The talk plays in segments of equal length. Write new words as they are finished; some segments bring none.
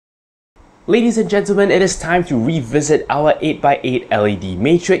Ladies and gentlemen, it is time to revisit our 8x8 LED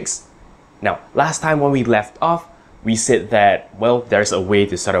matrix. Now, last time when we left off, we said that, well, there's a way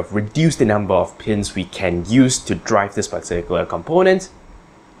to sort of reduce the number of pins we can use to drive this particular component.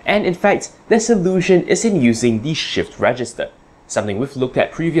 And in fact, the solution is in using the shift register, something we've looked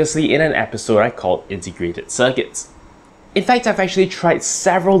at previously in an episode I called Integrated Circuits. In fact, I've actually tried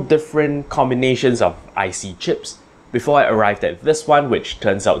several different combinations of IC chips before I arrived at this one, which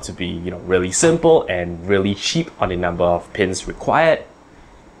turns out to be, really simple and really cheap on the number of pins required.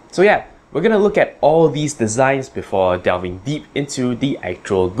 So yeah, we're gonna look at all these designs before delving deep into the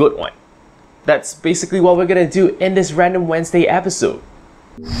actual good one. That's basically what we're gonna do in this Random Wednesday episode.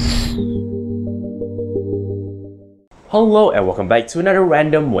 Hello and welcome back to another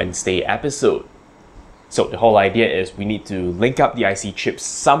Random Wednesday episode. So the whole idea is we need to link up the IC chips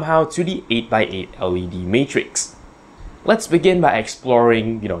somehow to the 8x8 LED matrix. Let's begin by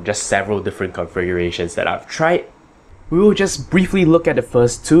exploring, just several different configurations that I've tried. We will just briefly look at the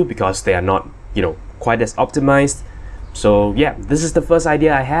first two because they are not, quite as optimized. So yeah, this is the first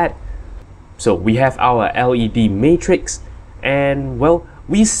idea I had. So we have our LED matrix and, well,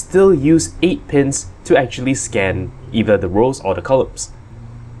 we still use 8 pins to actually scan either the rows or the columns.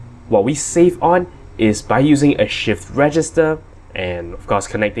 What we save on is by using a shift register and of course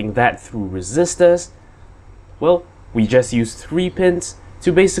connecting that through resistors. Well, we just use 3 pins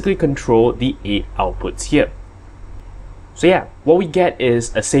to basically control the 8 outputs here. So yeah, what we get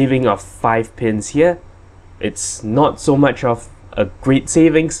is a saving of 5 pins here. It's not so much of a great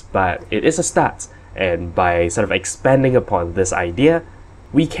savings, but it is a start. And by sort of expanding upon this idea,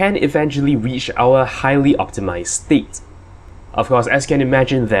 we can eventually reach our highly optimized state. Of course, as you can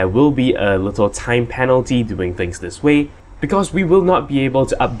imagine, there will be a little time penalty doing things this way because we will not be able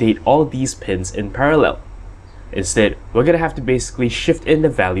to update all these pins in parallel. Instead, we're going to have to basically shift in the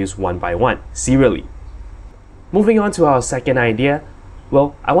values one by one, serially. Moving on to our second idea,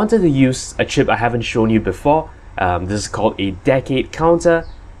 well, I wanted to use a chip I haven't shown you before. This is called a decade counter,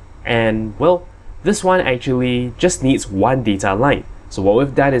 and well, this one actually just needs 1 data line. So what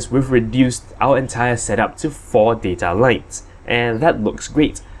we've done is we've reduced our entire setup to 4 data lines, and that looks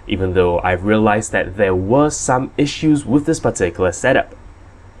great, even though I've realized that there were some issues with this particular setup.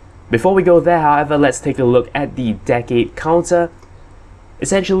 Before we go there, however, let's take a look at the decade counter.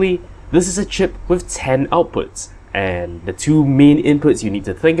 Essentially, this is a chip with 10 outputs, and the 2 main inputs you need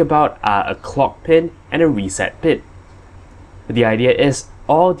to think about are a clock pin and a reset pin. The idea is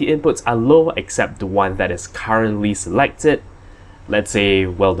all the inputs are low except the one that is currently selected. Let's say,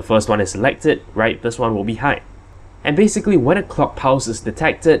 well, the first one is selected, right? This one will be high. And basically, when a clock pulse is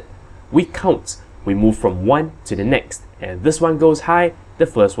detected, we count. We move from one to the next, and this one goes high, the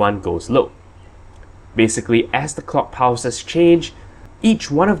first one goes low. Basically, as the clock pulses change,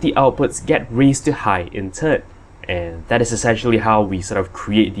 each one of the outputs get raised to high in turn, and that is essentially how we sort of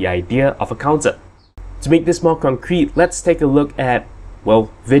create the idea of a counter. To make this more concrete, let's take a look at,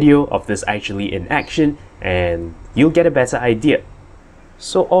 well, video of this actually in action, and you'll get a better idea.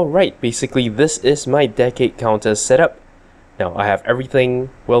 So alright, basically this is my decade counter setup. Now I have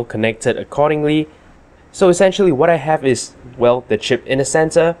everything well connected accordingly. So essentially what I have is, well, the chip in the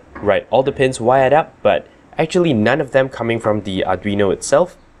center, right, all the pins wired up, but actually none of them coming from the Arduino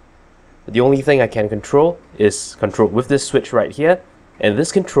itself. The only thing I can control is controlled with this switch right here, and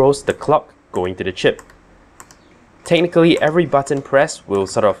this controls the clock going to the chip. Technically, every button press will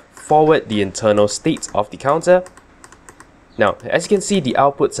sort of forward the internal state of the counter. Now, as you can see, the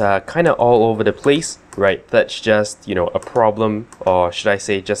outputs are kind of all over the place, right? That's just, a problem, or should I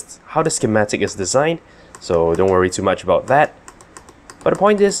say just how the schematic is designed, so don't worry too much about that. But the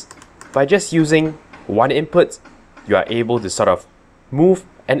point is, by just using one input, you are able to sort of move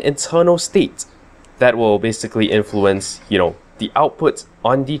an internal state that will basically influence, the output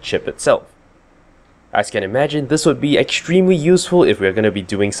on the chip itself. As you can imagine, this would be extremely useful if we're going to be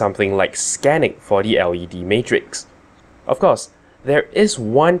doing something like scanning for the LED matrix. Of course, there is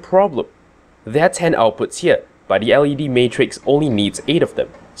one problem. There are 10 outputs here, but the LED matrix only needs 8 of them,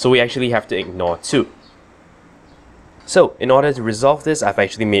 so we actually have to ignore 2. So, in order to resolve this, I've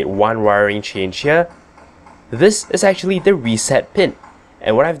actually made one wiring change here. This is actually the reset pin,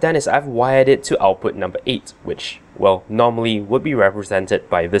 and what I've done is I've wired it to output number 8, which, well, normally would be represented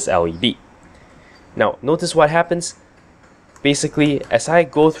by this LED. Now, notice what happens. Basically, as I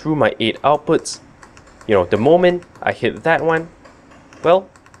go through my 8 outputs, the moment I hit that one, well,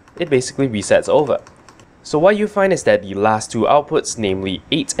 it basically resets over. So what you find is that the last 2 outputs, namely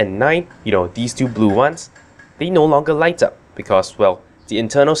 8 and 9, these 2 blue ones, they no longer light up because, well, the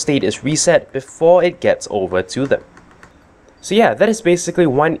internal state is reset before it gets over to them. So yeah, that is basically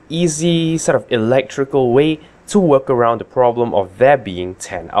one easy sort of electrical way to work around the problem of there being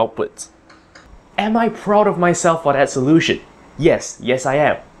 10 outputs. Am I proud of myself for that solution? Yes I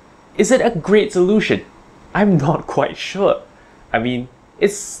am. Is it a great solution? I'm not quite sure. I mean,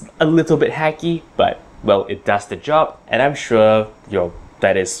 it's a little bit hacky, but well, it does the job, and I'm sure,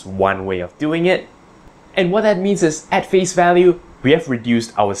 that is one way of doing it. And what that means is, at face value, we have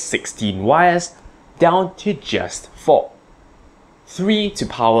reduced our 16 wires down to just 4. 3 to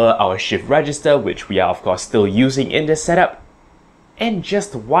power our shift register, which we are of course still using in this setup, and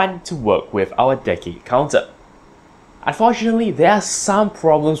just 1 to work with our decade counter. Unfortunately, there are some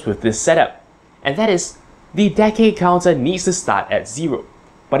problems with this setup, and that is, the decade counter needs to start at 0,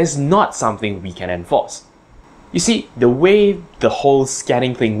 but it's not something we can enforce. You see, the way the whole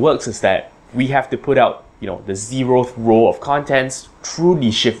scanning thing works is that we have to put out, the 0th row of contents through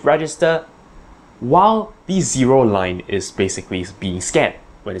the shift register, while the 0 line is basically being scanned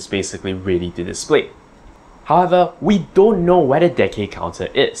when it's basically ready to display. However, we don't know where the decade counter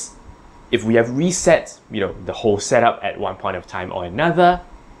is. If we have reset, the whole setup at one point of time or another,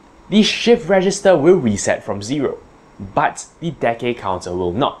 the shift register will reset from 0, but the decade counter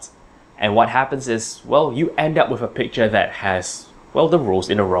will not. And what happens is, well, you end up with a picture that has, well, the rows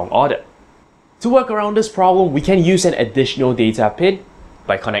in the wrong order. To work around this problem, we can use an additional data pin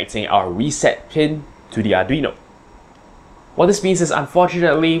by connecting our reset pin to the Arduino. What this means is,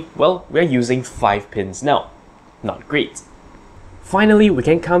 unfortunately, well, we're using 5 pins now. Not great. Finally, we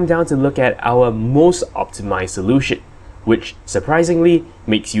can come down to look at our most optimized solution, which surprisingly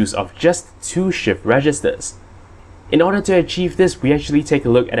makes use of just 2 shift registers. In order to achieve this, we actually take a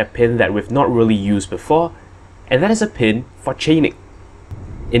look at a pin that we've not really used before, and that is a pin for chaining.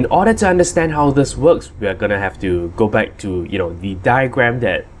 In order to understand how this works, we are gonna have to go back to, the diagram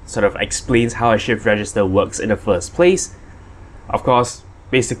that sort of explains how a shift register works in the first place. Of course,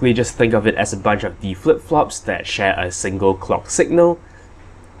 basically just think of it as a bunch of D flip-flops that share a single clock signal.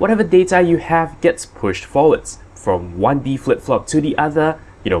 Whatever data you have gets pushed forwards from one D flip-flop to the other,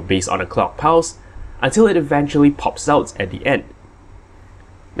 based on a clock pulse, until it eventually pops out at the end.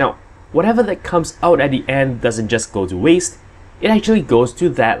 Now, whatever that comes out at the end doesn't just go to waste, it actually goes to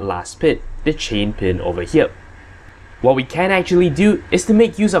that last pin, the chain pin over here. What we can actually do is to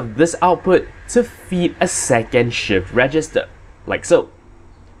make use of this output to feed a second shift register, like so.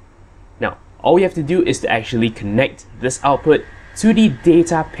 Now, all we have to do is to actually connect this output to the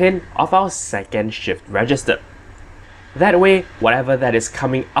data pin of our second shift register. That way, whatever that is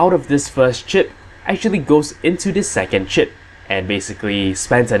coming out of this first chip actually goes into the second chip and basically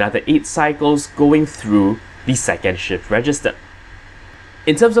spends another 8 cycles going through the second shift register.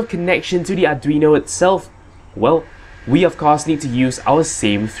 In terms of connection to the Arduino itself, well, we of course need to use our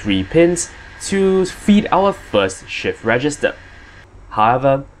same 3 pins to feed our first shift register.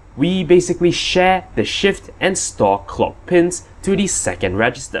 However, we basically share the shift and store clock pins to the second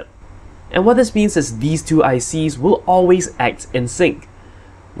register. And what this means is these 2 ICs will always act in sync.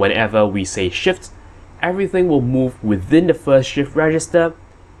 Whenever we say shift, everything will move within the first shift register,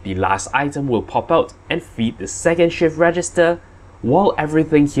 the last item will pop out and feed the second shift register, while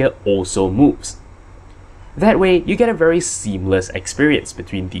everything here also moves. That way, you get a very seamless experience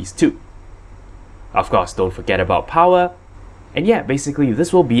between these 2. Of course, don't forget about power, and yeah, basically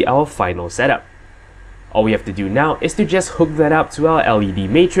this will be our final setup. All we have to do now is to just hook that up to our LED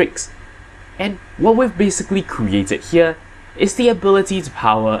matrix, and what we've basically created here is the ability to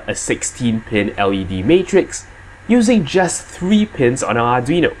power a 16-pin LED matrix using just 3 pins on our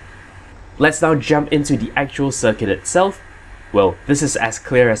Arduino. Let's now jump into the actual circuit itself. Well, this is as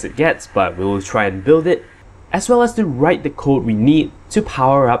clear as it gets, but we will try and build it, as well as to write the code we need to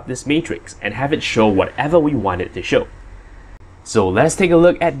power up this matrix and have it show whatever we want it to show. So let's take a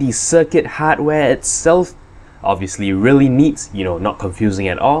look at the circuit hardware itself. Obviously really neat, not confusing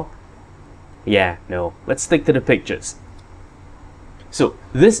at all. Yeah, no, let's stick to the pictures. So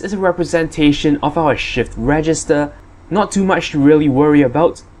this is a representation of our shift register. Not too much to really worry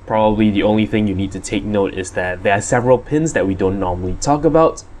about. Probably the only thing you need to take note is that there are several pins that we don't normally talk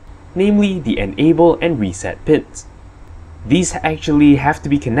about, namely the enable and reset pins. These actually have to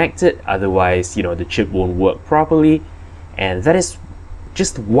be connected, otherwise, the chip won't work properly, and that is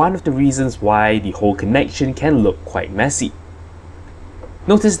just one of the reasons why the whole connection can look quite messy.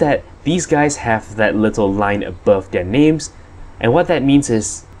 Notice that these guys have that little line above their names, and what that means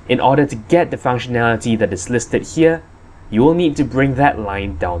is, in order to get the functionality that is listed here, you will need to bring that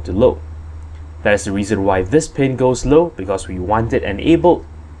line down to low. That is the reason why this pin goes low, because we want it enabled,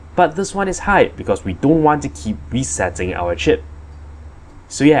 but this one is high because we don't want to keep resetting our chip.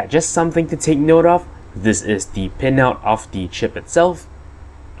 So yeah, just something to take note of This is the pinout of the chip itself.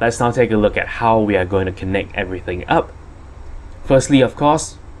 Let's now take a look at how we are going to connect everything up. Firstly, of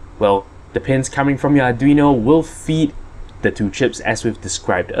course, well, the pins coming from your Arduino will feed the two chips as we've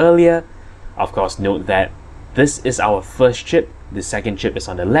described earlier. Of course, note that this is our first chip, the second chip is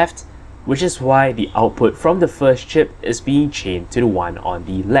on the left, which is why the output from the first chip is being chained to the one on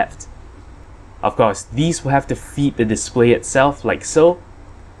the left. Of course, these will have to feed the display itself like so.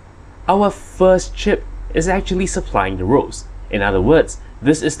 Our first chip is actually supplying the rows. In other words,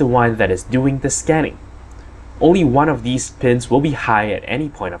 this is the one that is doing the scanning. Only one of these pins will be high at any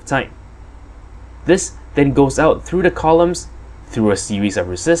point of time. This then goes out through the columns, through a series of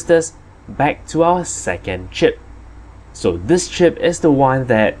resistors, back to our second chip. So this chip is the one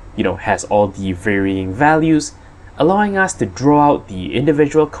that, has all the varying values, allowing us to draw out the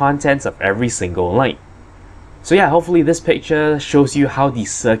individual contents of every single line. So yeah, hopefully this picture shows you how the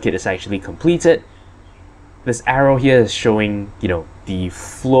circuit is actually completed. This arrow here is showing, the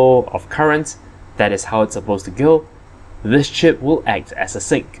flow of current. That is how it's supposed to go. This chip will act as a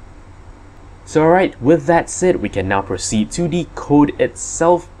sink. So alright, with that said, we can now proceed to the code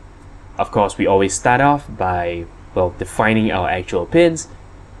itself. Of course, we always start off by, defining our actual pins.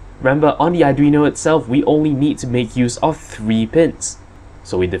 Remember, on the Arduino itself, we only need to make use of 3 pins.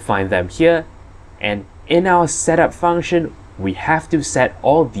 So we define them here, and in our setup function, we have to set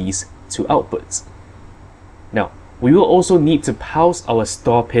all these to outputs. Now, we will also need to pause our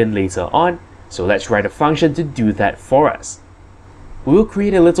store pin later on, so let's write a function to do that for us. We will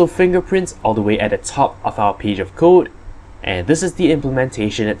create a little fingerprint all the way at the top of our page of code, and this is the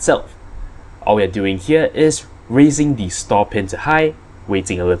implementation itself. All we are doing here is raising the store pin to high,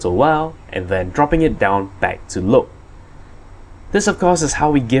 waiting a little while, and then dropping it down back to low. This of course is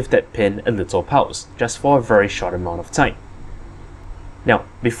how we give that pin a little pause, just for a very short amount of time. Now,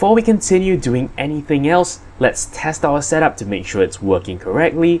 before we continue doing anything else, let's test our setup to make sure it's working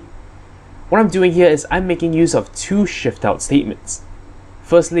correctly. What I'm doing here is I'm making use of 2 shift out statements.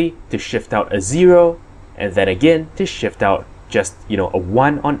 Firstly, to shift out a 0, and then again to shift out just, a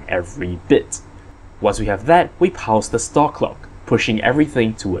 1 on every bit. Once we have that, we pause the store clock, pushing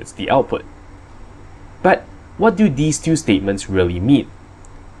everything towards the output. But what do these 2 statements really mean?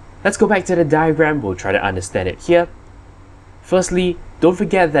 Let's go back to the diagram, we'll try to understand it here. Firstly, don't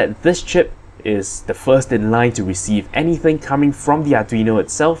forget that this chip is the first in line to receive anything coming from the Arduino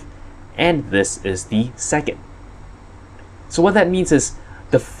itself, and this is the second. So what that means is,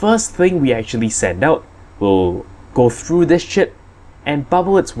 the first thing we actually send out will go through this chip and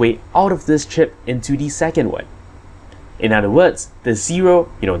bubble its way out of this chip into the second one. In other words, the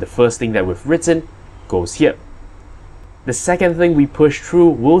 0, the first thing that we've written, goes here. The second thing we push through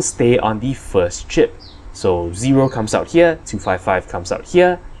will stay on the first chip. So 0 comes out here, 255 comes out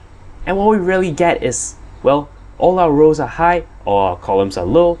here, and what we really get is, all our rows are high, all our columns are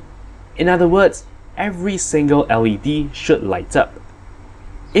low. In other words, every single LED should light up.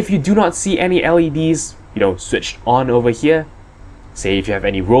 If you do not see any LEDs, switched on over here, say if you have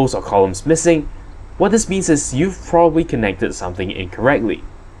any rows or columns missing, what this means is you've probably connected something incorrectly.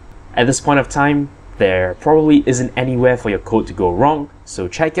 At this point of time, there probably isn't anywhere for your code to go wrong, so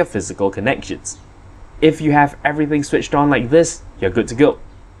check your physical connections. If you have everything switched on like this, you're good to go.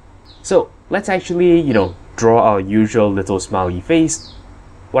 So let's actually, draw our usual little smiley face.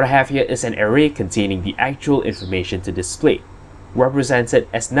 What I have here is an array containing the actual information to display, represented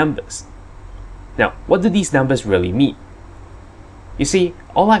as numbers. Now, what do these numbers really mean? You see,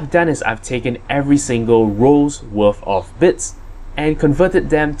 all I've done is I've taken every single row's worth of bits and converted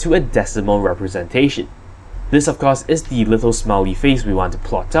them to a decimal representation. This of course is the little smiley face we want to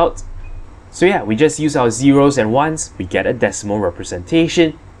plot out. So yeah, we just use our 0s and 1s, we get a decimal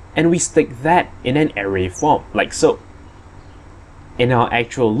representation, and we stick that in an array form, like so. In our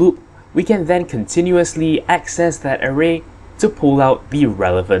actual loop, we can then continuously access that array to pull out the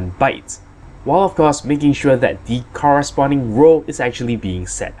relevant bytes, while of course making sure that the corresponding row is actually being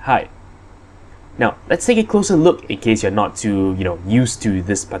set high. Now, let's take a closer look in case you're not too, used to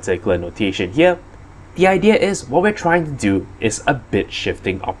this particular notation here. The idea is what we're trying to do is a bit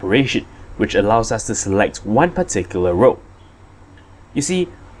shifting operation, which allows us to select one particular row. You see,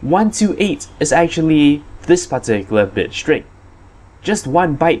 128 is actually this particular bit string. Just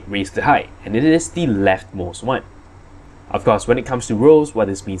 1 byte raised to high, and it is the leftmost one. Of course, when it comes to rows, what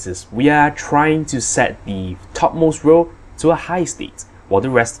this means is we are trying to set the topmost row to a high state, while the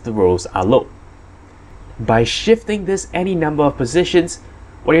rest of the rows are low. By shifting this any number of positions,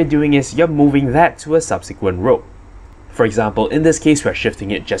 what you're doing is you're moving that to a subsequent row. For example, in this case, we're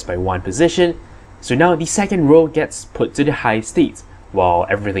shifting it just by 1 position, so now the second row gets put to the high state, while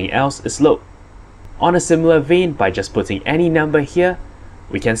everything else is low. on a similar vein, by just putting any number here,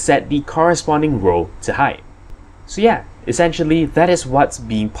 we can set the corresponding row to high. So yeah, essentially that is what's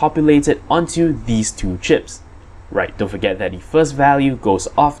being populated onto these two chips. Right, don't forget that the first value goes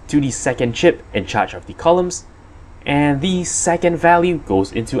off to the second chip in charge of the columns, and the second value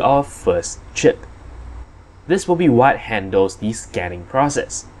goes into our first chip. This will be what handles the scanning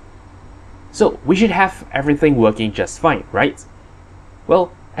process. So we should have everything working just fine, right?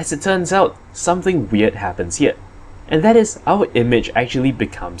 Well, as it turns out, something weird happens here, and that is our image actually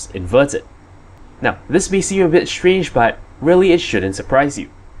becomes inverted. Now, this may seem a bit strange, but really it shouldn't surprise you.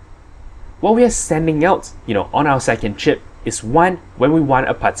 What we are sending out, on our second chip is 1 when we want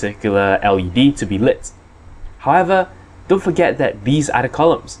a particular LED to be lit. However, don't forget that these are the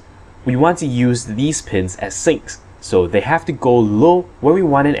columns. We want to use these pins as sinks, so they have to go low when we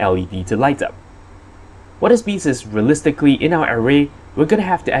want an LED to light up. What this means is, realistically, in our array, we're going to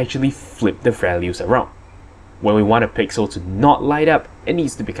have to actually flip the values around. When we want a pixel to not light up, it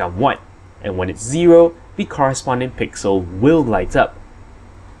needs to become 1, and when it's 0, the corresponding pixel will light up.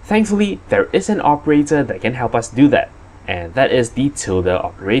 Thankfully, there is an operator that can help us do that, and that is the tilde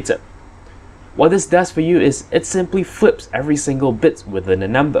operator. What this does for you is it simply flips every single bit within a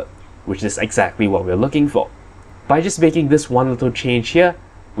number, which is exactly what we're looking for. By just making this one little change here,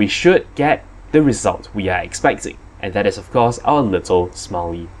 we should get the result we are expecting, and that is of course our little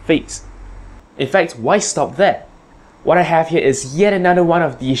smiley face. In fact, why stop there? What I have here is yet another one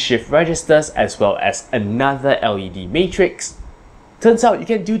of these shift registers as well as another LED matrix. Turns out you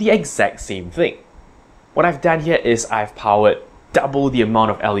can do the exact same thing. What I've done here is I've powered double the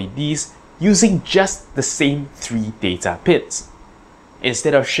amount of LEDs using just the same 3 data pins.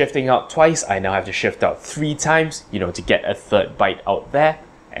 Instead of shifting out twice, I now have to shift out 3 times, to get a third byte out there,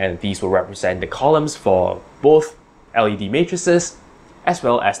 and these will represent the columns for both LED matrices as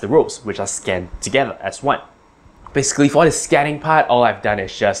well as the rows, which are scanned together as one. Basically, for the scanning part, all I've done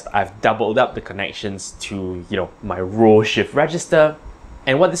is I've doubled up the connections to, my row shift register.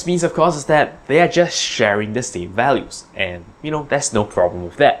 And what this means, of course, is that they are just sharing the same values, and, there's no problem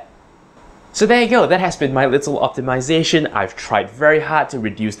with that. So there you go, that has been my little optimization. I've tried very hard to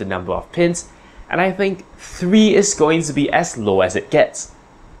reduce the number of pins, and I think 3 is going to be as low as it gets.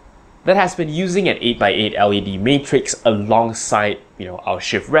 That has been using an 8x8 LED matrix alongside, our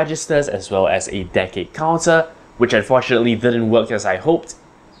shift registers as well as a decade counter, which unfortunately didn't work as I hoped.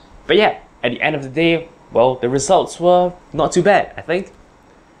 But yeah, at the end of the day, well, the results were not too bad, I think.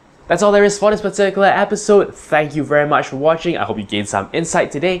 That's all there is for this particular episode. Thank you very much for watching. I hope you gained some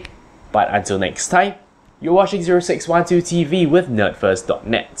insight today. But until next time, you're watching 0612 TV with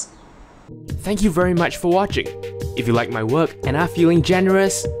NERDfirst.net. Thank you very much for watching. If you like my work and are feeling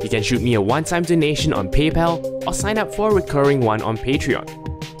generous, you can shoot me a one-time donation on PayPal or sign up for a recurring one on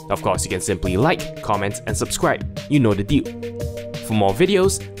Patreon. Of course, you can simply like, comment, and subscribe. You know the deal. For more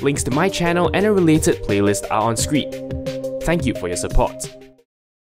videos, links to my channel and a related playlist are on screen. Thank you for your support.